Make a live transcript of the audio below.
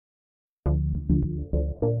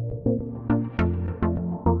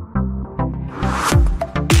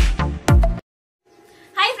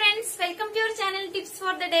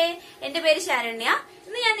day. എന്റെ പേര് ശരണ്യ.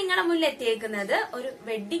 ഇന്ന് ഞാൻ നിങ്ങളുടെ മുന്നിൽ എത്തിയേക്കുന്നത് ഒരു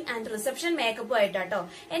വെഡിങ് ആൻഡ് റിസപ്ഷൻ മേക്കപ്പ് ആയിട്ടാട്ടോ.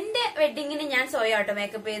 എന്റെ വെഡിങ്ങിന് ഞാൻ സ്വയമാട്ടോ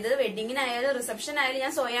മേക്കപ്പ് ചെയ്തത്. വെഡിങ്ങിനായാലും റിസപ്ഷൻ ആയാലും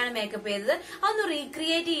ഞാൻ സ്വയമാണ് മേക്കപ്പ് ചെയ്തത്. അതൊന്ന്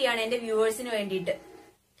റീക്രിയേറ്റ് ചെയ്യാണ് എന്റെ വ്യൂവേഴ്സിന് വേണ്ടിയിട്ട്.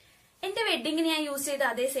 എന്റെ വെഡിങ്ങിന് ഞാൻ യൂസ് ചെയ്ത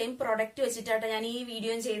അതേ സെയിം പ്രൊഡക്റ്റ് വെച്ചിട്ടാട്ടോ ഞാൻ ഈ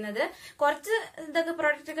വീഡിയോ ചെയ്യുന്നത്. കുറച്ച് ഇതൊക്കെ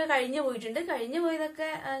പ്രൊഡക്റ്റ് ഒക്കെ കഴിഞ്ഞു പോയിട്ടുണ്ട്. കഴിഞ്ഞു പോയതൊക്കെ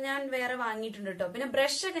ഞാൻ വേറെ വാങ്ങിയിട്ടുണ്ട് കേട്ടോ. പിന്നെ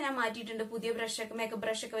ബ്രഷ് ഒക്കെ ഞാൻ മാറ്റിയിട്ടുണ്ട്. പുതിയ ബ്രഷൊക്കെ മേക്കപ്പ്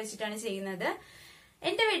ബ്രഷ് ഒക്കെ വെച്ചിട്ടാണ് ചെയ്യുന്നത്.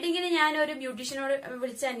 എന്റെ വെഡിങ്ങിന് ഞാൻ ഒരു ബ്യൂട്ടീഷ്യനോട്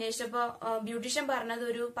വിളിച്ച് അന്വേഷിച്ചപ്പോ ബ്യൂട്ടീഷ്യൻ പറഞ്ഞത്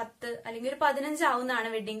ഒരു 10 അല്ലെങ്കിൽ ഒരു 15 ആവുന്നതാണ്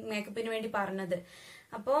വെഡിങ് മേക്കപ്പിന് വേണ്ടി പറഞ്ഞത്.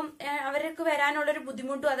 അപ്പം അവർക്ക് വരാനുള്ളൊരു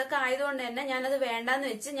ബുദ്ധിമുട്ടും അതൊക്കെ ആയതുകൊണ്ട് തന്നെ ഞാനത് വേണ്ടാന്ന്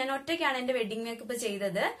വെച്ച് ഞാൻ ഒറ്റയ്ക്കാണ് എന്റെ വെഡിങ് മേക്കപ്പ്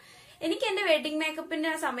ചെയ്തത്. എനിക്ക് എന്റെ വെഡിങ്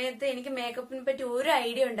മേക്കപ്പിന്റെ സമയത്ത് എനിക്ക് മേക്കപ്പിനെ പറ്റി ഒരു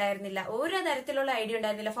ഐഡിയ ഉണ്ടായിരുന്നില്ല. ഓരോ തരത്തിലുള്ള ഐഡിയ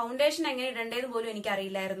ഉണ്ടായിരുന്നില്ല. ഫൗണ്ടേഷൻ എങ്ങനെ ഇടേണ്ടത് പോലും എനിക്ക്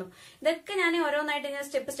അറിയില്ലായിരുന്നു. ഇതൊക്കെ ഞാൻ ഓരോന്നായിട്ട് ഞാൻ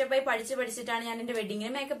സ്റ്റെപ്പായി പഠിച്ചിട്ടാണ് ഞാൻ എന്റെ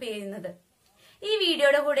വെഡിങ്ങിന് മേക്കപ്പ് ചെയ്യുന്നത്. ഈ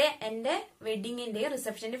വീഡിയോയുടെ കൂടെ എന്റെ വെഡിങ്ങിന്റെയും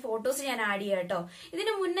റിസപ്ഷന്റെ ഫോട്ടോസ് ഞാൻ ആഡ് ചെയ്യാം കേട്ടോ.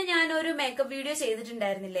 ഇതിനു മുന്നേ ഞാൻ ഒരു മേക്കപ്പ് വീഡിയോ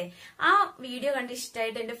ചെയ്തിട്ടുണ്ടായിരുന്നില്ലേ, ആ വീഡിയോ കണ്ട്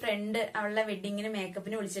ഇഷ്ടമായിട്ട് എന്റെ ഫ്രണ്ട് അവളുടെ വെഡിങ്ങിന്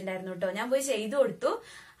മേക്കപ്പിന് വിളിച്ചിട്ടുണ്ടായിരുന്നു കേട്ടോ. ഞാൻ പോയി ചെയ്തു കൊടുത്തു.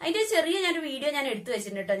 അതിന്റെ ചെറിയ ഞാനൊരു വീഡിയോ ഞാൻ എടുത്തു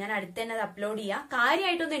വെച്ചിട്ടുണ്ട് കേട്ടോ. ഞാൻ അടുത്ത് തന്നെ അത് അപ്ലോഡ് ചെയ്യാം.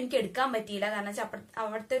 കാര്യമായിട്ടൊന്നും എനിക്ക് എടുക്കാൻ പറ്റിയില്ല, കാരണം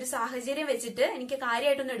അവിടുത്തെ ഒരു സാഹചര്യം വെച്ചിട്ട് എനിക്ക്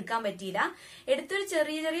കാര്യമായിട്ടൊന്നും എടുക്കാൻ പറ്റിയില്ല. എടുത്തൊരു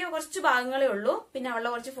ചെറിയ കുറച്ച് ഭാഗങ്ങളേ ഉള്ളൂ. പിന്നെ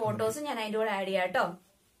അവളുടെ കുറച്ച് ഫോട്ടോസ് ഞാൻ അതിന്റെ കൂടെ ആഡ് ചെയ്യാം കേട്ടോ.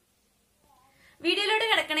 വീഡിയോയിലൂടെ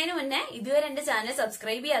കിടക്കണതിന് മുന്നേ ഇതുവരെ എന്റെ ചാനൽ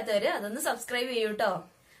സബ്സ്ക്രൈബ് ചെയ്യാത്തവര് അതൊന്ന് സബ്സ്ക്രൈബ് ചെയ്യൂ കേട്ടോ.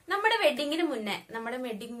 നമ്മുടെ വെഡിങ്ങിന് മുന്നേ, നമ്മുടെ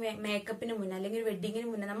വെഡിങ് മേക്കപ്പിന് മുന്നേ അല്ലെങ്കിൽ വെഡിങ്ങിന്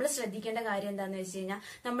മുന്നേ നമ്മൾ ശ്രദ്ധിക്കേണ്ട കാര്യം എന്താന്ന് വെച്ച് കഴിഞ്ഞാൽ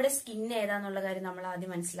നമ്മുടെ സ്കിൻ ഏതാന്നുള്ള കാര്യം നമ്മൾ ആദ്യം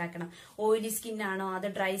മനസ്സിലാക്കണം. ഓയിലി സ്കിന്നാണോ അതോ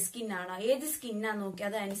ഡ്രൈ സ്കിന്നാണോ, ഏത് സ്കിന്നാന്ന് നോക്കി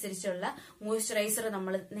അതനുസരിച്ചുള്ള മോയ്സ്ചറൈസർ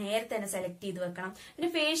നമ്മൾ നേരത്തെ തന്നെ സെലക്ട് ചെയ്ത് വെക്കണം. പിന്നെ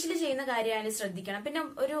ഫേഷ്യൽ ചെയ്യുന്ന കാര്യമായാലും ശ്രദ്ധിക്കണം. പിന്നെ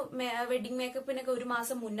ഒരു വെഡിങ് മേക്കപ്പിനൊക്കെ ഒരു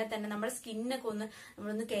മാസം മുന്നേ തന്നെ നമ്മുടെ സ്കിന്നൊക്കെ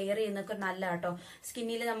നമ്മളൊന്ന് കെയർ ചെയ്യുന്നൊക്കെ നല്ല കേട്ടോ.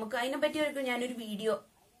 സ്കിന്നിൽ നമുക്ക് അതിനെപ്പറ്റി ഞാനൊരു വീഡിയോ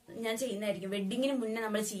ഞാൻ ചെയ്യുന്നതായിരിക്കും. വെഡിങ്ങിന് മുന്നേ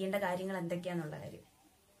നമ്മൾ ചെയ്യേണ്ട കാര്യങ്ങൾ എന്തൊക്കെയാന്നുള്ള കാര്യം.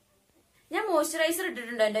 ഞാൻ മോയ്സ്ചറൈസർ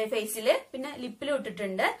ഇട്ടിട്ടുണ്ട് എന്റെ ഫേസില്, പിന്നെ ലിപ്പിലും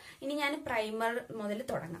ഇട്ടിട്ടുണ്ട്. ഇനി ഞാൻ പ്രൈമർ മുതൽ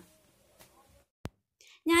തുടങ്ങാം.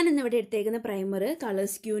 ഞാനിന്ന് ഇവിടെ എടുത്തേക്കുന്ന പ്രൈമർ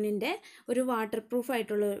കളേഴ്സ് ക്യൂനിന്റെ ഒരു വാട്ടർ പ്രൂഫ്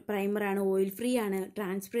ആയിട്ടുള്ള പ്രൈമറാണ്. ഓയിൽ ഫ്രീ ആണ്,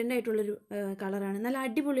 ട്രാൻസ്പെറന്റ് ആയിട്ടുള്ളൊരു കളറാണ്. നല്ല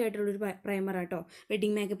അടിപൊളിയായിട്ടുള്ളൊരു പ്രൈമറാട്ടോ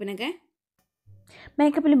വെഡിങ് മേക്കപ്പിനൊക്കെ.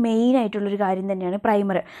 മേക്കപ്പിൽ മെയിൻ ആയിട്ടുള്ളൊരു കാര്യം തന്നെയാണ്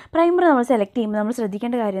പ്രൈമർ. പ്രൈമർ നമ്മൾ സെലക്ട് ചെയ്യുമ്പോൾ നമ്മൾ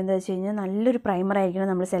ശ്രദ്ധിക്കേണ്ട കാര്യം എന്താ വെച്ച് കഴിഞ്ഞാൽ നല്ലൊരു പ്രൈമർ ആയിരിക്കണം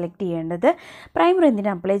നമ്മൾ സെലക്ട് ചെയ്യേണ്ടത്. പ്രൈമർ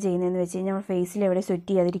എന്തിനാണ് അപ്ലൈ ചെയ്യുന്നതെന്ന് വെച്ച് കഴിഞ്ഞാൽ നമ്മൾ ഫേസിൽ എവിടെ സ്വെറ്റ്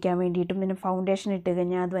ചെയ്യാതിരിക്കാൻ വേണ്ടിയിട്ടും പിന്നെ ഫൗണ്ടേഷൻ ഇട്ട്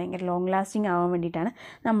കഴിഞ്ഞാൽ അത് ഭയങ്കര ലോങ് ലാസ്റ്റിംഗ് ആവാൻ വേണ്ടിയിട്ടാണ്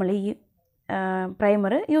നമ്മൾ ഈ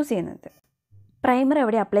പ്രൈമർ യൂസ് ചെയ്യുന്നത്. പ്രൈമർ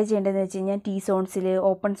എവിടെ അപ്ലൈ ചെയ്യേണ്ടതെന്ന് വെച്ച് കഴിഞ്ഞാൽ ടീ സോൺസിൽ,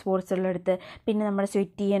 ഓപ്പൺ സ്പോട്സുള്ളടുത്ത്, പിന്നെ നമ്മുടെ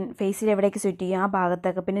സ്വെറ്റ് ചെയ്യാൻ ഫേസിൽ എവിടെയൊക്കെ സ്വെറ്റ് ചെയ്യും ആ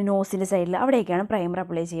ഭാഗത്തൊക്കെ, പിന്നെ നോസിൻ്റെ സൈഡിൽ അവിടെയൊക്കെയാണ് പ്രൈമർ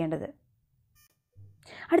അപ്ലൈ ചെയ്യേണ്ടത്.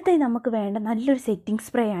 അടുത്തായി നമുക്ക് വേണ്ട നല്ലൊരു സെറ്റിംഗ്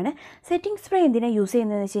സ്പ്രേ ആണ്. സെറ്റിംഗ് സ്പ്രേ എന്തിനാണ് യൂസ്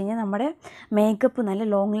ചെയ്യുന്നതെന്ന് വെച്ച് കഴിഞ്ഞാൽ നമ്മുടെ മേക്കപ്പ് നല്ല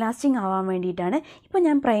ലോങ് ലാസ്റ്റിംഗ് ആവാൻ വേണ്ടിയിട്ടാണ്. ഇപ്പോൾ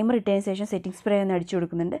ഞാൻ പ്രൈമർ ഇട്ടതിന് ശേഷം സെറ്റിംഗ് സ്പ്രേ ഒന്ന് അടിച്ചു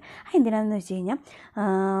കൊടുക്കുന്നുണ്ട്. എന്തിനാണെന്ന് വെച്ച് കഴിഞ്ഞാൽ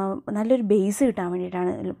നല്ലൊരു ബേസ് കിട്ടാൻ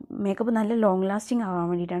വേണ്ടിയിട്ടാണ്. മേക്കപ്പ് നല്ല ലോങ് ലാസ്റ്റിംഗ് ആവാൻ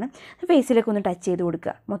വേണ്ടിയിട്ടാണ്. ഫേസിലേക്ക് ഒന്ന് ടച്ച് ചെയ്ത്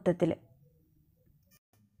കൊടുക്കുക മൊത്തത്തിൽ.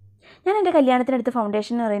 ഞാൻ എൻ്റെ കല്യാണത്തിനെടുത്ത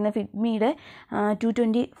ഫൗണ്ടേഷൻ എന്ന് പറയുന്നത് ഫിറ്റ്മിയുടെ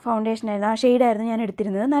 220 ഫൗണ്ടേഷനായിരുന്നു. ആ ഷെയ്ഡായിരുന്നു ഞാൻ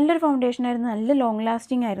എടുത്തിരുന്നത്. നല്ലൊരു ഫൗണ്ടേഷനായിരുന്നു, നല്ല ലോങ്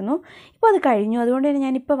ലാസ്റ്റിംഗ് ആയിരുന്നു. ഇപ്പോൾ അത് കഴിഞ്ഞു. അതുകൊണ്ട് തന്നെ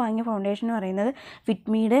ഞാനിപ്പോൾ വാങ്ങിയ ഫൗണ്ടേഷൻ എന്ന് പറയുന്നത്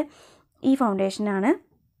ഫിറ്റ്മിയുടെ ഈ ഫൗണ്ടേഷനാണ്.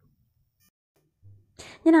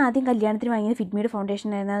 ഞാൻ ആദ്യം കല്യാണത്തിന് വാങ്ങിയത് ഫിറ്റ്മിയുടെ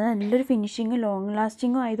ഫൗണ്ടേഷനായിരുന്നു. അത് നല്ലൊരു ഫിനിഷിങ്ങും ലോങ്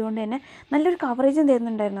ലാസ്റ്റിങ്ങും ആയതുകൊണ്ട് തന്നെ നല്ലൊരു കവറേജും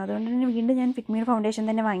തരുന്നുണ്ടായിരുന്നു. അതുകൊണ്ട് തന്നെ വീണ്ടും ഞാൻ ഫിറ്റ്മിയുടെ ഫൗണ്ടേഷൻ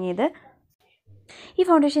തന്നെ വാങ്ങിയത്. ഈ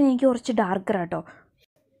ഫൗണ്ടേഷൻ എനിക്ക് കുറച്ച് ഡാർക്കറാട്ടോ.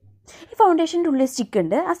 ഈ ഫൗണ്ടേഷൻ്റെ ഉള്ളിൽ സ്റ്റിക്ക്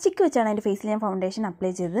ഉണ്ട്. ആ സ്റ്റിക്ക് വെച്ചാണ് എൻ്റെ ഫേസിൽ ഞാൻ ഫൗണ്ടേഷൻ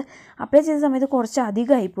അപ്ലൈ ചെയ്ത സമയത്ത് കുറച്ച്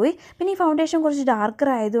അധികമായിപ്പോയി. പിന്നെ ഈ ഫൗണ്ടേഷൻ കുറച്ച് ഡാർക്കർ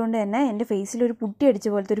ആയതുകൊണ്ട് തന്നെ എൻ്റെ ഫേസിൽ ഒരു പുട്ടി അടിച്ച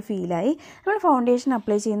പോലത്തെ ഒരു ഫീലായി. നമ്മൾ ഫൗണ്ടേഷൻ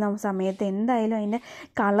അപ്ലൈ ചെയ്യുന്ന സമയത്ത് എന്തായാലും അതിൻ്റെ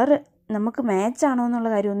കളറ് നമുക്ക് മാച്ച് ആണോ എന്നുള്ള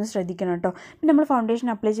കാര്യം ഒന്ന് ശ്രദ്ധിക്കണം കേട്ടോ. പിന്നെ നമ്മൾ ഫൗണ്ടേഷൻ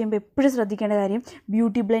അപ്ലൈ ചെയ്യുമ്പോൾ എപ്പോഴും ശ്രദ്ധിക്കേണ്ട കാര്യം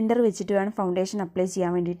ബ്യൂട്ടി ബ്ലെൻഡർ വെച്ചിട്ട് വേണം ഫൗണ്ടേഷൻ അപ്ലൈ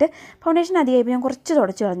ചെയ്യാൻ വേണ്ടിയിട്ട്. ഫൗണ്ടേഷൻ അധികമായപ്പോൾ ഞാൻ കുറച്ച്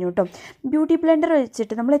തുടച്ച് കളഞ്ഞു കേട്ടോ. ബ്യൂട്ടി ബ്ലെൻഡർ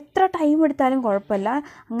വെച്ചിട്ട് നമ്മൾ എത്ര ടൈം എടുത്താലും കുഴപ്പമില്ല,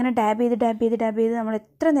 അങ്ങനെ ഡാബ് ചെയ്ത് നമ്മൾ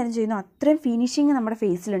എത്ര നേരം ചെയ്യുന്നു അത്രയും ഫിനിഷിങ് നമ്മുടെ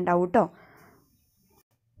ഫേസിലുണ്ടാവും കേട്ടോ.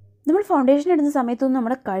 നമ്മൾ ഫൗണ്ടേഷൻ ഇടുന്ന സമയത്തൊന്നും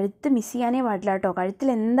നമ്മുടെ കഴുത്ത് മിസ് ചെയ്യാനേ പാടില്ല കേട്ടോ.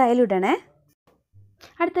 കഴുത്തിൽ എന്തായാലും ഇടണേ.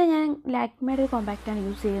 അടുത്ത ഞാൻ ലാക്മേയുടെ കോമ്പാക്റ്റാണ്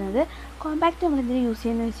യൂസ് ചെയ്യുന്നത്. കോമ്പാക്റ്റ് നമ്മളെന്തിനാണ് യൂസ്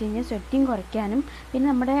ചെയ്യുന്നത് വെച്ച് കഴിഞ്ഞാൽ സ്വെറ്റിങ് കുറയ്ക്കാനും പിന്നെ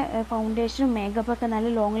നമ്മുടെ ഫൗണ്ടേഷനും മേക്കപ്പൊക്കെ നല്ല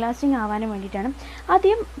ലോങ് ലാസ്റ്റിംഗ് ആവാനും വേണ്ടിയിട്ടാണ്.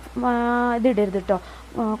 ആദ്യം ഇതിടരുത് കേട്ടോ,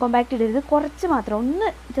 കോമ്പാക്റ്റ് ഇടരുത്. കുറച്ച് മാത്രം ഒന്ന്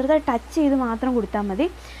ചെറുതായി ടച്ച് ചെയ്ത് മാത്രം കൊടുത്താൽ മതി.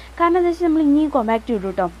 കാരണം എന്താ വെച്ചാൽ നമ്മൾ ഇനി കോമ്പാക്റ്റ് ഇടും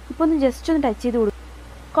കേട്ടോ. ഇപ്പോൾ ഒന്ന് ജസ്റ്റ് ഒന്ന് ടച്ച് ചെയ്ത് കൊടുക്കും.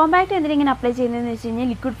 കോമ്പാക്റ്റ് എന്തിനാ ഇങ്ങനെ അപ്ലൈ ചെയ്യുന്നതെന്ന് വെച്ച് കഴിഞ്ഞാൽ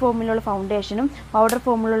ലിക്വിഡ് ഫോമിലുള്ള ഫൗണ്ടേഷനും പൗഡർ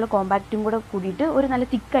ഫോമിലുള്ള കോമ്പാക്റ്റും കൂടെ കൂടിയിട്ട് ഒരു നല്ല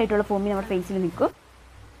തിക്കായിട്ടുള്ള ഫോമിൽ നമ്മുടെ ഫേസിൽ നിൽക്കും.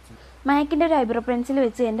 മാക്കിൻ്റെ ഒരു ഐബ്രോ പെൻസിൽ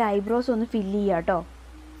വെച്ച് എൻ്റെ ഐബ്രോസ് ഒന്ന് ഫില്ല് ചെയ്യുക കേട്ടോ.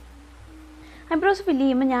 ഐബ്രോസ് ഫില്ല്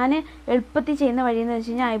ചെയ്യുമ്പോൾ ഞാൻ എളുപ്പത്തിൽ ചെയ്യുന്ന വഴിയെന്ന് വെച്ച്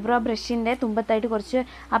കഴിഞ്ഞാൽ ഐബ്രോ ബ്രഷിൻ്റെ തുമ്പത്തായിട്ട് കുറച്ച്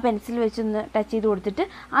ആ പെൻസിൽ വെച്ചൊന്ന് ടച്ച് ചെയ്ത് കൊടുത്തിട്ട്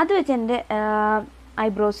അത് വെച്ച് എൻ്റെ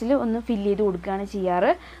ഐബ്രോസിൽ ഒന്ന് ഫില്ല് ചെയ്ത് കൊടുക്കുകയാണ്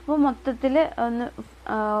ചെയ്യാറ്. അപ്പോൾ മൊത്തത്തിൽ ഒന്ന്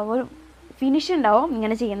ഒരു ഫിനിഷ് ഉണ്ടാവും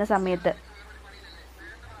ഇങ്ങനെ ചെയ്യുന്ന സമയത്ത്.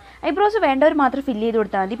 ഐബ്രോസ് വേണ്ടവർ മാത്രം ഫില്ല് ചെയ്ത്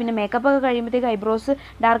കൊടുത്താൽ മതി. പിന്നെ മേക്കപ്പ് ഒക്കെ കഴിയുമ്പോഴത്തേക്ക് ഐബ്രോസ്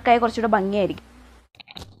ഡാർക്കായി കുറച്ചുകൂടെ ഭംഗിയായിരിക്കും.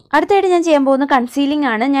 അടുത്തായിട്ട് ഞാൻ ചെയ്യാൻ പോകുന്ന കൺസീലിംഗ്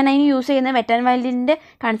ആണ്. ഞാൻ അതിന് യൂസ് ചെയ്യുന്ന വെറ്റ് ആൻഡ് വൈൽഡിൻ്റെ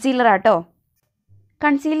കൺസീലറാട്ടോ.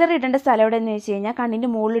 കൺസീലർ ഇടേണ്ട സ്ഥലം എവിടെയെന്ന് വെച്ച് കഴിഞ്ഞാൽ കണ്ണിൻ്റെ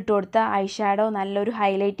മുകളിൽ ഇട്ട് കൊടുത്താൽ ഐ ഷാഡോ നല്ലൊരു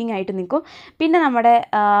ഹൈലൈറ്റിംഗ് ആയിട്ട് നിൽക്കും. പിന്നെ നമ്മുടെ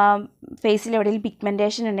ഫേസിൽ എവിടെയെങ്കിലും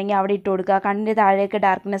പിഗ്മെൻറ്റേഷൻ ഉണ്ടെങ്കിൽ അവിടെ ഇട്ട് കൊടുക്കുക. കണ്ണിൻ്റെ താഴേക്ക്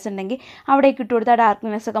ഡാർക്ക്നെസ് ഉണ്ടെങ്കിൽ അവിടേക്ക് ഇട്ട് കൊടുത്താൽ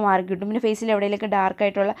ഡാർക്ക്നെസ് ഒക്കെ മാറി കിട്ടും. പിന്നെ ഫേസിൽ എവിടെയെങ്കിലൊക്കെ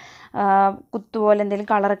ഡാർക്കായിട്ടുള്ള കുത്തുപോലെ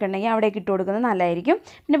എന്തെങ്കിലും കളറൊക്കെ ഉണ്ടെങ്കിൽ അവിടേക്ക് ഇട്ട് കൊടുക്കുന്നത് നല്ലതായിരിക്കും.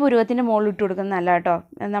 പിന്നെ പുരുവത്തിൻ്റെ മുകളിൽ ഇട്ട് കൊടുക്കുന്നത് നല്ല കേട്ടോ.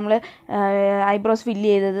 നമ്മൾ ഐബ്രോസ്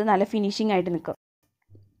ഫില്ല് ചെയ്തത് നല്ല ഫിനിഷിംഗ് ആയിട്ട് നിൽക്കും.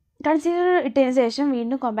 കൺസീലർ ഇട്ടതിന് ശേഷം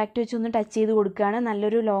വീണ്ടും കോമ്പാക്റ്റ് വെച്ച് ഒന്ന് ടച്ച് ചെയ്ത് കൊടുക്കുകയാണ്.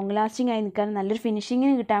 നല്ലൊരു ലോങ് ലാസ്റ്റിംഗ് ആയി നിൽക്കാൻ നല്ലൊരു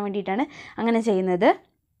ഫിനിഷിങ്ങിന് കിട്ടാൻ വേണ്ടിയിട്ടാണ് അങ്ങനെ ചെയ്യുന്നത്.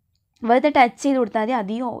 വെറുതെ ടച്ച് ചെയ്ത് കൊടുത്താൽ മതി.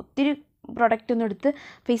 അധികം ഒത്തിരി പ്രൊഡക്റ്റ് ഒന്നും എടുത്ത്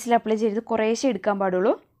ഫേസിൽ അപ്ലൈ ചെയ്ത് കുറേശ്ശേ എടുക്കാൻ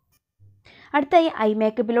പാടുള്ളൂ. അടുത്തായി ഐ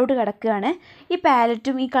മേക്കപ്പിലോട്ട് കിടക്കുകയാണ്. ഈ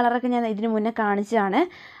പാലറ്റും ഈ കളറൊക്കെ ഞാൻ ഇതിന് മുന്നേ കാണിച്ചതാണ്.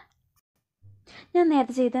 ഞാൻ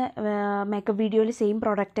നേരത്തെ ചെയ്ത മേക്കപ്പ് വീഡിയോയിൽ സെയിം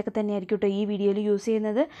പ്രോഡക്റ്റൊക്കെ തന്നെയായിരിക്കും കേട്ടോ ഈ വീഡിയോയിൽ യൂസ്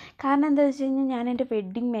ചെയ്യുന്നത്. കാരണം എന്താണെന്ന് വെച്ച് കഴിഞ്ഞാൽ ഞാൻ എൻ്റെ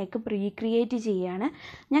വെഡ്ഡിങ് മേക്കപ്പ് റീക്രിയേറ്റ് ചെയ്യുകയാണ്.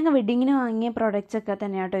 ഞങ്ങൾ വെഡ്ഡിങ്ങിന് വാങ്ങിയ പ്രോഡക്റ്റ്സൊക്കെ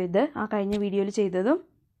തന്നെയാണ് കേട്ടോ ഇത് ആ കഴിഞ്ഞ വീഡിയോയിൽ ചെയ്തതും.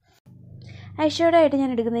 ഐഷാഡോ ആയിട്ട് ഞാൻ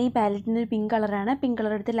എടുക്കുന്ന ഈ പാലറ്റിന് ഒരു പിങ്ക് കളറാണ്. പിങ്ക്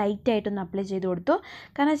കളർ എടുത്ത് ലൈറ്റായിട്ടൊന്ന് അപ്ലൈ ചെയ്ത് കൊടുത്തു.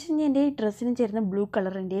 കാരണം വെച്ച് കഴിഞ്ഞാൽ എൻ്റെ ഈ ഡ്രസ്സിന് ചേരുന്ന ബ്ലൂ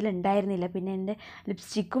കളർ എൻ്റെ കയ്യിൽ ഉണ്ടായിരുന്നില്ല. പിന്നെ എൻ്റെ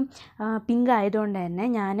ലിപ്സ്റ്റിക്കും പിങ്ക് ആയതുകൊണ്ട് തന്നെ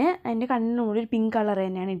ഞാൻ എൻ്റെ കണ്ണിന് മുകളിൽ പിങ്ക് കളർ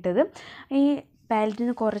തന്നെയാണ് ഇട്ടത്. ഈ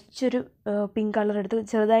പാലറ്റിന് കുറച്ചൊരു പിങ്ക് കളർ എടുത്ത്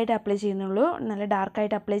ചെറുതായിട്ട് അപ്ലൈ ചെയ്യുന്നുള്ളൂ. നല്ല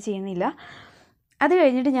ഡാർക്കായിട്ട് അപ്ലൈ ചെയ്യുന്നില്ല. അത്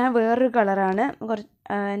കഴിഞ്ഞിട്ട് ഞാൻ വേറൊരു കളറാണ്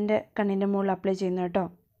എൻ്റെ കണ്ണിൻ്റെ മുകളിൽ അപ്ലൈ ചെയ്യുന്നത് കേട്ടോ.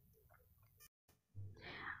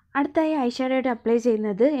 അടുത്തായി ഐഷാഡോ ആയിട്ട് അപ്ലൈ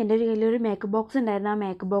ചെയ്യുന്നത് എൻ്റെ ഒരു കയ്യിലൊരു മേക്കപ്പ് ബോക്സ് ഉണ്ടായിരുന്നു. ആ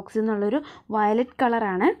മേക്കപ്പ് ബോക്സിൽ നിന്നുള്ളൊരു വയലറ്റ്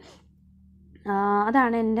കളറാണ്.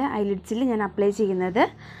 അതാണ് എൻ്റെ ഐലിഡ്സിൽ ഞാൻ അപ്ലൈ ചെയ്യുന്നത്.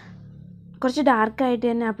 കുറച്ച് ഡാർക്കായിട്ട്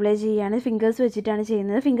തന്നെ അപ്ലൈ ചെയ്യുകയാണ്. ഫിംഗേഴ്സ് വെച്ചിട്ടാണ്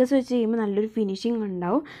ചെയ്യുന്നത്. ഫിംഗേഴ്സ് വെച്ച് ചെയ്യുമ്പോൾ നല്ലൊരു ഫിനിഷിംഗ്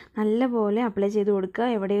ഉണ്ടാവും. നല്ലപോലെ അപ്ലൈ ചെയ്ത് കൊടുക്കുക.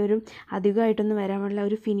 എവിടെയൊരു അധികമായിട്ടൊന്നും വരാനുള്ള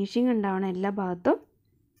ഒരു ഫിനിഷിംഗ് ഉണ്ടാവണം എല്ലാ ഭാഗത്തും.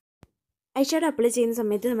 ഐഷാഡോ അപ്ലൈ ചെയ്യുന്ന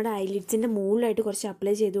സമയത്ത് നമ്മുടെ ഐലിഡ്സിൻ്റെ മുകളിലായിട്ട് കുറച്ച്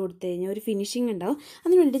അപ്ലൈ ചെയ്ത് കൊടുത്തു കഴിഞ്ഞാൽ ഒരു ഫിനിഷിംഗ് ഉണ്ടാവും.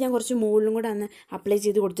 അതിന് വേണ്ടിയിട്ട് ഞാൻ കുറച്ച് മുകളിലും കൂടെ അന്ന് അപ്ലൈ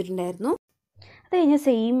ചെയ്ത് കൊടുത്തിട്ടുണ്ടായിരുന്നു. അത് കഴിഞ്ഞ്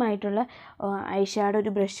സെയിം ആയിട്ടുള്ള ഐഷാഡോ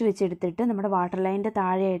ഒരു ബ്രഷ് വെച്ചെടുത്തിട്ട് നമ്മുടെ വാട്ടർ ലൈനിൻ്റെ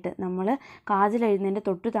താഴെയായിട്ട് നമ്മൾ കാജൽ എഴുതുന്നതിൻ്റെ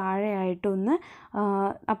തൊട്ട് താഴെയായിട്ടൊന്ന്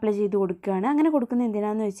അപ്ലൈ ചെയ്ത് കൊടുക്കുകയാണ്. അങ്ങനെ കൊടുക്കുന്നത്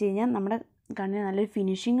എന്തിനാണെന്ന് വെച്ച് കഴിഞ്ഞാൽ നമ്മുടെ കണ്ണിന് നല്ലൊരു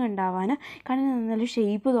ഫിനിഷിങ് ഉണ്ടാവാൻ, കണ്ണിന് നല്ലൊരു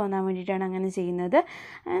ഷേപ്പ് തോന്നാൻ വേണ്ടിയിട്ടാണ് അങ്ങനെ ചെയ്യുന്നത്.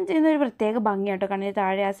 ചെയ്യുന്നൊരു പ്രത്യേക ഭംഗിയാട്ടോ. കണ്ണിന്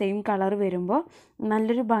താഴെ ആ സെയിം കളർ വരുമ്പോൾ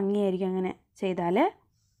നല്ലൊരു ഭംഗിയായിരിക്കും അങ്ങനെ ചെയ്താൽ.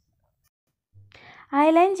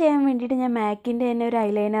 ഐലൈൻ ചെയ്യാൻ വേണ്ടിയിട്ട് ഞാൻ മാക്കിൻ്റെ തന്നെ ഒരു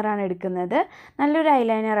ഐലൈനറാണ് എടുക്കുന്നത്. നല്ലൊരു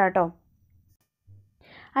ഐലൈനറാട്ടോ.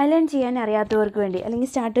 ഐലൈൻ ചെയ്യാൻ അറിയാത്തവർക്ക് വേണ്ടി അല്ലെങ്കിൽ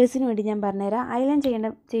സ്റ്റാർട്ടേഴ്സിന് വേണ്ടി ഞാൻ പറഞ്ഞുതരാം. ഐലൈൻ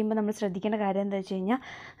ചെയ്യുമ്പോൾ നമ്മൾ ശ്രദ്ധിക്കേണ്ട കാര്യം എന്താ വെച്ച് കഴിഞ്ഞാൽ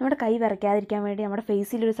നമ്മുടെ കൈ വിറയ്ക്കാതിരിക്കാൻ വേണ്ടി നമ്മുടെ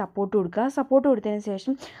ഫേസിലൊരു സപ്പോർട്ട് കൊടുക്കുക. സപ്പോർട്ട് കൊടുത്തതിന്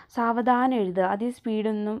ശേഷം സാവധാനം എഴുതുക. അധികം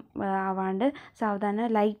സ്പീഡൊന്നും ആവാണ്ട് സാവധാനം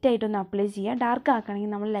ലൈറ്റായിട്ടൊന്ന് അപ്ലൈ ചെയ്യുക. ഡാർക്ക്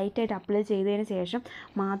ആക്കുകയാണെങ്കിൽ നമ്മൾ ലൈറ്റായിട്ട് അപ്ലൈ ചെയ്തതിന് ശേഷം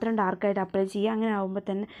മാത്രം ഡാർക്കായിട്ട് അപ്ലൈ ചെയ്യുക. അങ്ങനെ ആകുമ്പോൾ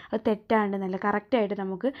തന്നെ അത് തെറ്റാണ്ട് നല്ല കറക്റ്റായിട്ട്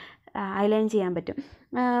നമുക്ക് ഐലൈൻ ചെയ്യാൻ പറ്റും.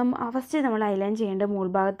 ഫസ്റ്റ് നമ്മൾ ഐലൈൻ ചെയ്യേണ്ടത് മുകൾ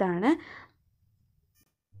ഭാഗത്താണ്.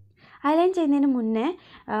 ഐലൈൻ ചെയ്യുന്നതിന് മുന്നേ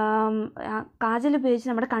കാജൽ ഉപയോഗിച്ച്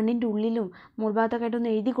നമ്മുടെ കണ്ണിൻ്റെ ഉള്ളിലും മുകൾ ഭാഗത്തൊക്കെ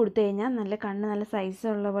ആയിട്ടൊന്ന് എഴുതി കൊടുത്തു കഴിഞ്ഞാൽ നല്ല കണ്ണ് നല്ല സൈസ്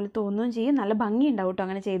ഉള്ള പോലെ തോന്നുകയും ചെയ്യും. നല്ല ഭംഗി ഉണ്ടാവും കേട്ടോ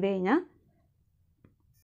അങ്ങനെ ചെയ്ത് കഴിഞ്ഞാൽ.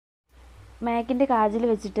 മാക്കിൻ്റെ കാജൽ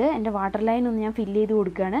വെച്ചിട്ട് എൻ്റെ വാട്ടർ ലൈൻ ഒന്ന് ഞാൻ ഫില്ല് ചെയ്ത്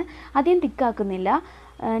കൊടുക്കുകയാണ്. അധികം തിക്കാക്കുന്നില്ല.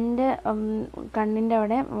 എൻ്റെ കണ്ണിൻ്റെ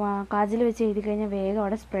അവിടെ കാജൽ വെച്ച് എഴുതി കഴിഞ്ഞാൽ വേഗം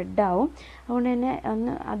അവിടെ സ്പ്രെഡാവും. അതുകൊണ്ട് തന്നെ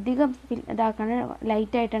ഒന്ന് അധികം ഇതാക്കാണ്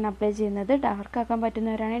ലൈറ്റായിട്ടാണ് അപ്ലൈ ചെയ്യുന്നത്. ഡാർക്കാക്കാൻ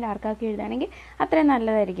പറ്റുന്നവരാണെങ്കിൽ ഡാർക്കാക്കി എഴുതുകയാണെങ്കിൽ അത്രയും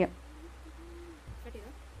നല്ലതായിരിക്കും.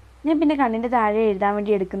 ഞാൻ പിന്നെ കണ്ണിൻ്റെ താഴെ എഴുതാൻ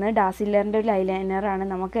വേണ്ടി എടുക്കുന്നത് ഡാസില്ലറിൻ്റെ ഒരു ഐലൈനറാണ്.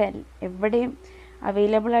 നമുക്ക് എവിടെയും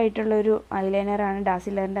അവൈലബിൾ ആയിട്ടുള്ളൊരു ഐലൈനറാണ്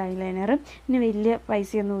ഡാസില്ലറിൻ്റെ ഐലൈനർ. പിന്നെ വലിയ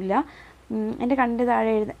പൈസയൊന്നുമില്ല. എൻ്റെ കണ്ണിൻ്റെ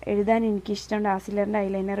താഴെ എഴുതാൻ എനിക്കിഷ്ടം ഡാസില്ലറിൻ്റെ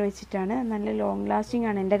ഐലൈനർ വെച്ചിട്ടാണ്. നല്ല ലോങ് ലാസ്റ്റിംഗ്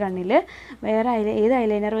ആണ് എൻ്റെ കണ്ണിൽ. വേറെ ഏത്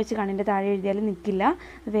ഐലൈനർ വെച്ച് കണ്ണിൻ്റെ താഴെ എഴുതിയാലും നിൽക്കില്ല.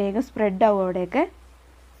 വേഗം സ്പ്രെഡ് ആവും അവിടെയൊക്കെ.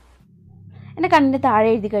 എൻ്റെ കണ്ണിൻ്റെ താഴെ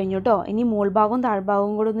എഴുതി കഴിഞ്ഞു കേട്ടോ. ഇനി മുകൾ ഭാഗവും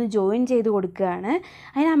താഴ്ഭാഗവും കൂടെ ഒന്ന് ജോയിൻ ചെയ്ത് കൊടുക്കുകയാണ്.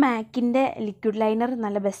 അതിന് ആ മാക്കിൻ്റെ ലിക്വിഡ് ലൈനർ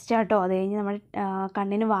നല്ല ബെസ്റ്റാട്ടോ. അത് കഴിഞ്ഞ് നമ്മൾ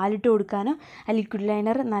കണ്ണിന് വാലിട്ട് കൊടുക്കാനും ആ ലിക്വിഡ്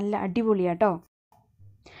ലൈനർ നല്ല അടിപൊളിയാട്ടോ.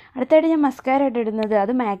 അടുത്തായിട്ട് ഞാൻ മസ്കാര ആയിട്ട് ഇടുന്നത്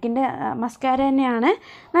അത് മാക്കിൻ്റെ മസ്കാര തന്നെയാണ്.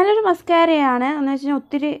 നല്ലൊരു മസ്കാരയാണ്. എന്ന് വെച്ച് കഴിഞ്ഞാൽ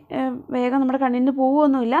ഒത്തിരി വേഗം നമ്മുടെ കണ്ണിൽ നിന്ന്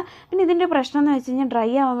പോവുമൊന്നുമില്ല. പിന്നെ ഇതിൻ്റെ പ്രശ്നം എന്ന് വെച്ച് കഴിഞ്ഞാൽ ഡ്രൈ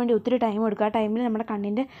ആവാൻ വേണ്ടി ഒത്തിരി ടൈം എടുക്കുക. ആ ടൈമിൽ നമ്മുടെ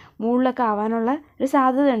കണ്ണിൻ്റെ മുകളിലൊക്കെ ആവാനുള്ള ഒരു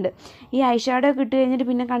സാധ്യത ഉണ്ട്. ഈ ഐഷാഡോ ഒക്കെ ഇട്ട് കഴിഞ്ഞിട്ട്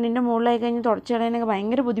പിന്നെ കണ്ണിൻ്റെ മുകളിലായി കഴിഞ്ഞ് തുടച്ച് കളയാനൊക്കെ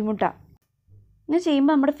ഭയങ്കര ബുദ്ധിമുട്ടാണ്. ഇങ്ങനെ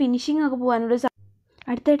ചെയ്യുമ്പോൾ നമ്മുടെ ഫിനിഷിംഗ് ഒക്കെ പോകാനുള്ള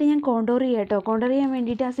അടുത്തായിട്ട് ഞാൻ കോണ്ടോർ ചെയ്യാം കേട്ടോ. കോണ്ടോർ ചെയ്യാൻ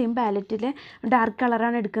വേണ്ടിയിട്ട് ആ സെയിം പാലറ്റിൽ ഡാർക്ക്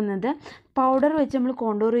കളറാണ് എടുക്കുന്നത്. പൗഡർ വെച്ച് നമ്മൾ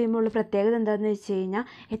കോണ്ടോർ ചെയ്യുമ്പോൾ ഉള്ള പ്രത്യേകത എന്താണെന്ന് വെച്ച് കഴിഞ്ഞാൽ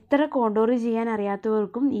എത്ര കോണ്ടോർ ചെയ്യാൻ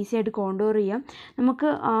അറിയാത്തവർക്കും ഈസി ആയിട്ട് കോണ്ടോർ ചെയ്യാം. നമുക്ക്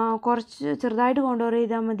കുറച്ച് ചെറുതായിട്ട് കോണ്ടോർ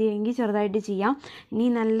ചെയ്താൽ മതിയെങ്കിൽ ചെറുതായിട്ട് ചെയ്യാം. ഇനി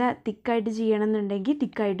നല്ല തിക്കായിട്ട് ചെയ്യണമെന്നുണ്ടെങ്കിൽ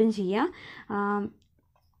തിക്കായിട്ടും ചെയ്യാം.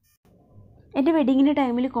 എൻ്റെ വെഡിങ്ങിൻ്റെ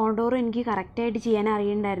ടൈമിൽ കോണ്ടോർ എനിക്ക് കറക്റ്റായിട്ട് ചെയ്യാൻ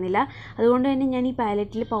അറിയുന്നുണ്ടായിരുന്നില്ല. അതുകൊണ്ട് തന്നെ ഞാൻ ഈ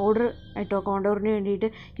പാലറ്റിൽ പൗഡർ കേട്ടോ കോണ്ടോറിന് വേണ്ടിയിട്ട്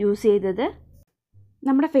യൂസ് ചെയ്തത്.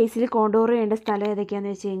 നമ്മുടെ ഫേസിൽ കോണ്ടോർ ചെയ്യേണ്ട സ്ഥലം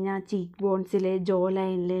ഏതൊക്കെയാണെന്ന് വെച്ച് കഴിഞ്ഞാൽ ചീക്ക് ബോൺസിൽ, ജോ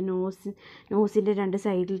ലൈനിൽ, നോസിൻ്റെ 2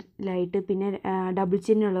 സൈഡിലായിട്ട്, പിന്നെ ഡബിൾ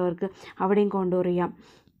ചിന്നുള്ളവർക്ക് അവിടെയും കോണ്ടോർ ചെയ്യാം.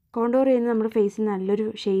 കോണ്ടോർ ചെയ്യുന്നത് നമ്മുടെ ഫേസിന് നല്ലൊരു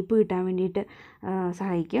ഷേപ്പ് കിട്ടാൻ വേണ്ടിയിട്ട്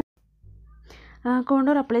സഹായിക്കും.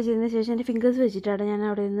 കോണ്ടോർ അപ്ലൈ ചെയ്തതിന് ശേഷം എൻ്റെ ഫിംഗേഴ്സ് വെച്ചിട്ടാണ് ഞാൻ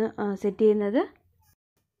അവിടെ നിന്ന് സെറ്റ് ചെയ്യുന്നത്.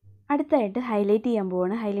 അടുത്തായിട്ട് ഹൈലൈറ്റ് ചെയ്യാൻ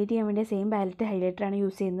പോവാണ്. ഹൈലൈറ്റ് ചെയ്യാൻ വേണ്ടി സെയിം പാലറ്റ് ഹൈലൈറ്ററാണ്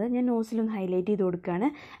യൂസ് ചെയ്യുന്നത്. ഞാൻ നോസിലൊന്ന് ഹൈലൈറ്റ് ചെയ്ത് കൊടുക്കുകയാണ്.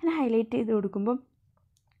 അങ്ങനെ ഹൈലൈറ്റ് ചെയ്ത് കൊടുക്കുമ്പം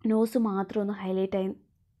നോസ് മാത്രം ഒന്ന് ഹൈലൈറ്റായി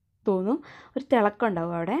തോന്നും, ഒരു തിളക്കം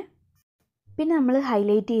ഉണ്ടാവും അവിടെ. പിന്നെ നമ്മൾ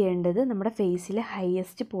ഹൈലൈറ്റ് ചെയ്യേണ്ടത് നമ്മുടെ ഫേസിലെ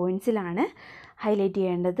ഹയസ്റ്റ് പോയിൻറ്റ്സിലാണ് ഹൈലൈറ്റ്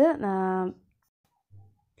ചെയ്യേണ്ടത്.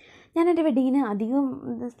 ഞാൻ എൻ്റെ വെഡിങ്ങിന് അധികം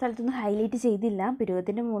സ്ഥലത്തൊന്നും ഹൈലൈറ്റ് ചെയ്തില്ല.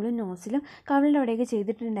 പുരുവത്തിൻ്റെ മുകളിലും നോസിലും കവിളിൻ്റെ അവിടെയൊക്കെ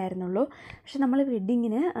ചെയ്തിട്ടുണ്ടായിരുന്നുള്ളൂ. പക്ഷെ നമ്മൾ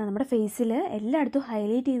വെഡിങ്ങിന് നമ്മുടെ ഫേസിൽ എല്ലായിടത്തും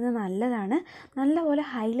ഹൈലൈറ്റ് ചെയ്യുന്നത് നല്ലതാണ്. നല്ലപോലെ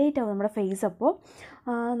ഹൈലൈറ്റ് ആവും നമ്മുടെ ഫേസ്. അപ്പോൾ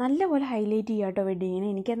നല്ലപോലെ ഹൈലൈറ്റ് ചെയ്യുക കേട്ടോ വെഡിങ്ങിന്.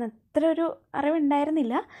 എനിക്കന്ന് അത്ര ഒരു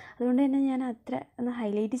അറിവുണ്ടായിരുന്നില്ല, അതുകൊണ്ട് തന്നെ ഞാൻ അത്ര ഒന്ന്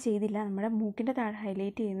ഹൈലൈറ്റ് ചെയ്തില്ല. നമ്മുടെ മൂക്കിൻ്റെ താഴെ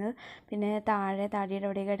ഹൈലൈറ്റ് ചെയ്യുന്നത്, പിന്നെ താടിയുടെ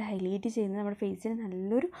അവിടെയൊക്കെയായിട്ട് ഹൈലൈറ്റ് ചെയ്യുന്നത് നമ്മുടെ ഫേസിന്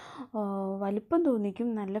നല്ലൊരു വലുപ്പം തോന്നിക്കും.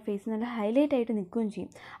 നല്ല ഫേസ് നല്ല ഹൈലൈറ്റ് ആയിട്ട് നിൽക്കുകയും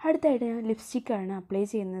ചെയ്യും. അടുത്തായിട്ട് ഞാൻ ലിപ്സ്റ്റിക്കാണ് അപ്ലൈ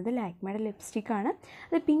ചെയ്യുന്നത്. ലാക്മേയുടെ ലിപ്സ്റ്റിക്കാണ്.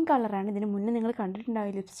 അത് പിങ്ക് കളറാണ്. ഇതിന് മുന്നേ നിങ്ങൾ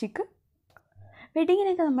കണ്ടിട്ടുണ്ടാവും ലിപ്സ്റ്റിക്ക്.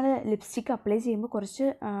 വെഡിങ്ങിനൊക്കെ നമ്മൾ ലിപ്സ്റ്റിക്ക് അപ്ലൈ ചെയ്യുമ്പോൾ കുറച്ച്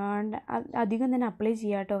അധികം തന്നെ അപ്ലൈ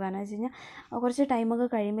ചെയ്യുക കേട്ടോ. കാരണം വെച്ച് കഴിഞ്ഞാൽ കുറച്ച് ടൈമൊക്കെ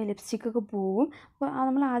കഴിയുമ്പോൾ ലിപ്സ്റ്റിക്കൊക്കെ പോവും. അപ്പോൾ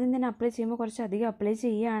നമ്മൾ ആദ്യം തന്നെ അപ്ലൈ ചെയ്യുമ്പോൾ കുറച്ച് അധികം അപ്ലൈ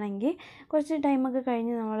ചെയ്യുകയാണെങ്കിൽ കുറച്ച് ടൈമൊക്കെ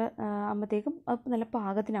കഴിഞ്ഞ് നമ്മൾ ആകുമ്പോഴത്തേക്കും നല്ല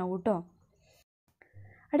പാകത്തിനാവും കേട്ടോ.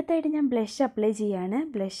 അടുത്തായിട്ട് ഞാൻ ബ്ലഷ് അപ്ലൈ ചെയ്യുകയാണ്.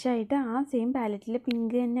 ബ്ലഷായിട്ട് ആ സെയിം പാലറ്റിൽ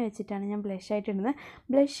പിങ്ക് തന്നെ വെച്ചിട്ടാണ് ഞാൻ ബ്ലഷായിട്ട് ഇടുന്നത്.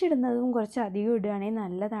 ബ്ലഷ് ഇടുന്നതും കുറച്ച് അധികം ഇടുകയാണെങ്കിൽ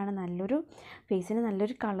നല്ലതാണ്. നല്ലൊരു ഫേസിന്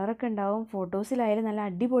നല്ലൊരു കളറൊക്കെ ഉണ്ടാവും. ഫോട്ടോസിലായാലും നല്ല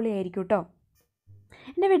അടിപൊളിയായിരിക്കും കേട്ടോ.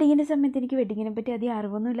 എൻ്റെ വെഡിങ്ങിൻ്റെ സമയത്ത് എനിക്ക് വെഡിങ്ങിനെ പറ്റി അധികം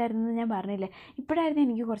അറിവൊന്നും ഇല്ലായിരുന്നു എന്ന് ഞാൻ പറഞ്ഞില്ലേ. ഇപ്പോഴായിരുന്നു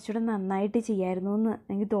എനിക്ക് കുറച്ചുകൂടെ നന്നായിട്ട് ചെയ്യായിരുന്നു എന്ന്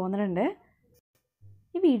എനിക്ക് തോന്നുന്നുണ്ട്.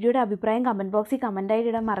 ഈ വീഡിയോയുടെ അഭിപ്രായം കമൻറ്റ് ബോക്സിൽ കമൻറ്റായിട്ട്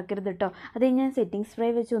ഇടാൻ മറക്കരുത് കേട്ടോ. അത് ഞാൻ സെറ്റിംഗ് സ്പ്രേ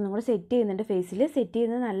വെച്ച് ഒന്നും കൂടെ സെറ്റ് ചെയ്യുന്നുണ്ട്. ഫേസിൽ സെറ്റ്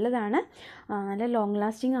ചെയ്യുന്നത് നല്ലതാണ്. നല്ല ലോങ്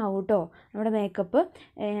ലാസ്റ്റിംഗ് ആവും കേട്ടോ. നമ്മുടെ മേക്കപ്പ്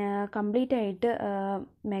കംപ്ലീറ്റ് ആയിട്ട്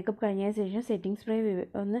മേക്കപ്പ് കഴിഞ്ഞതിന് ശേഷം സെറ്റിംഗ് സ്പ്രേ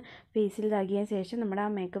ഒന്ന് ഫേസിൽ ഇതാക്കിയതിന് ശേഷം നമ്മുടെ ആ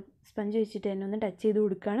മേക്കപ്പ് സ്പഞ്ച് വെച്ചിട്ട് തന്നെ ഒന്ന് ടച്ച് ചെയ്ത്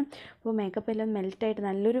കൊടുക്കുകയാണ്. അപ്പോൾ മേക്കപ്പ് എല്ലാം മെൽറ്റായിട്ട്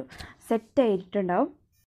നല്ലൊരു സെറ്റായിട്ടുണ്ടാവും.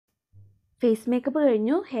 ഫേസ് മേക്കപ്പ്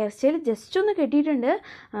കഴിഞ്ഞു. ഹെയർ സ്റ്റൈൽ ജസ്റ്റ് ഒന്ന് കെട്ടിയിട്ടുണ്ട്.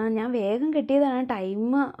 ഞാൻ വേഗം കെട്ടിയതാണ്.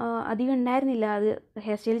 ടൈം അധികം ഉണ്ടായിരുന്നില്ല അത്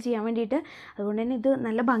ഹെയർ സ്റ്റൈൽ ചെയ്യാൻ വേണ്ടിയിട്ട്. അതുകൊണ്ട് തന്നെ ഇത്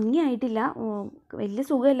നല്ല ഭംഗിയായിട്ടില്ല, വലിയ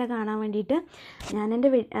സുഖമില്ല കാണാൻ വേണ്ടിയിട്ട്. ഞാൻ എൻ്റെ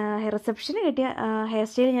റിസപ്ഷന് കെട്ടിയ ഹെയർ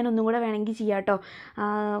സ്റ്റൈൽ ഞാൻ ഒന്നും കൂടെ വേണമെങ്കിൽ ചെയ്യാം കേട്ടോ.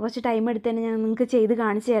 കുറച്ച് ടൈം എടുത്ത് തന്നെ ഞാൻ നിങ്ങൾക്ക് ചെയ്ത്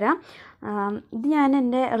കാണിച്ചു തരാം. ഇത് ഞാൻ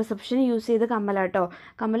എൻ്റെ റിസപ്ഷന് യൂസ് ചെയ്ത കമ്മലാട്ടോ.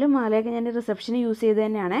 കമ്മലും മാലയൊക്കെ ഞാൻ റിസപ്ഷന് യൂസ് ചെയ്ത്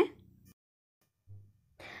തന്നെയാണേ.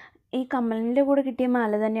 ഈ കമ്മലിൻ്റെ കൂടെ കിട്ടിയ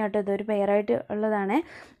മാല തന്നെയാട്ടോ. ഇതൊരു പെയറായിട്ട് ഉള്ളതാണ്.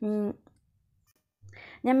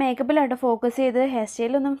 ഞാൻ മേക്കപ്പിലാട്ടോ ഫോക്കസ് ചെയ്ത്, ഹെയർ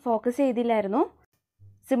സ്റ്റൈലൊന്നും ഫോക്കസ് ചെയ്തില്ലായിരുന്നു.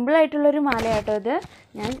 സിമ്പിളായിട്ടുള്ളൊരു മാലയാട്ടോ ഇത്.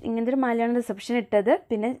 ഞാൻ ഇങ്ങനത്തെ ഒരു മാലയാണ് റിസപ്ഷൻ ഇട്ടത്.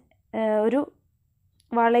 പിന്നെ ഒരു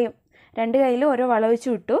വളയും 2 കയ്യിലും ഓരോ വള വെച്ച്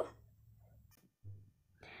വിട്ടു.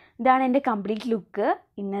 ഇതാണ് എൻ്റെ കംപ്ലീറ്റ് ലുക്ക്.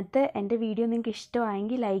 ഇന്നത്തെ എൻ്റെ വീഡിയോ നിങ്ങൾക്ക്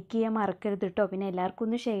ഇഷ്ടമായെങ്കിൽ ലൈക്ക് ചെയ്യാൻ മറക്കരുത് കേട്ടോ. പിന്നെ എല്ലാവർക്കും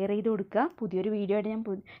ഒന്ന് ഷെയർ ചെയ്ത് കൊടുക്കുക. പുതിയൊരു വീഡിയോ ആയിട്ട് ഞാൻ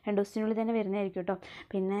 2 ദിവസത്തിനുള്ളിൽ തന്നെ വരുന്നതായിരിക്കും കേട്ടോ.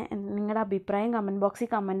 പിന്നെ നിങ്ങളുടെ അഭിപ്രായം കമൻറ്റ് ബോക്സിൽ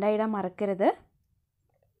കമൻറ്റായി ഇടാൻ മറക്കരുത്.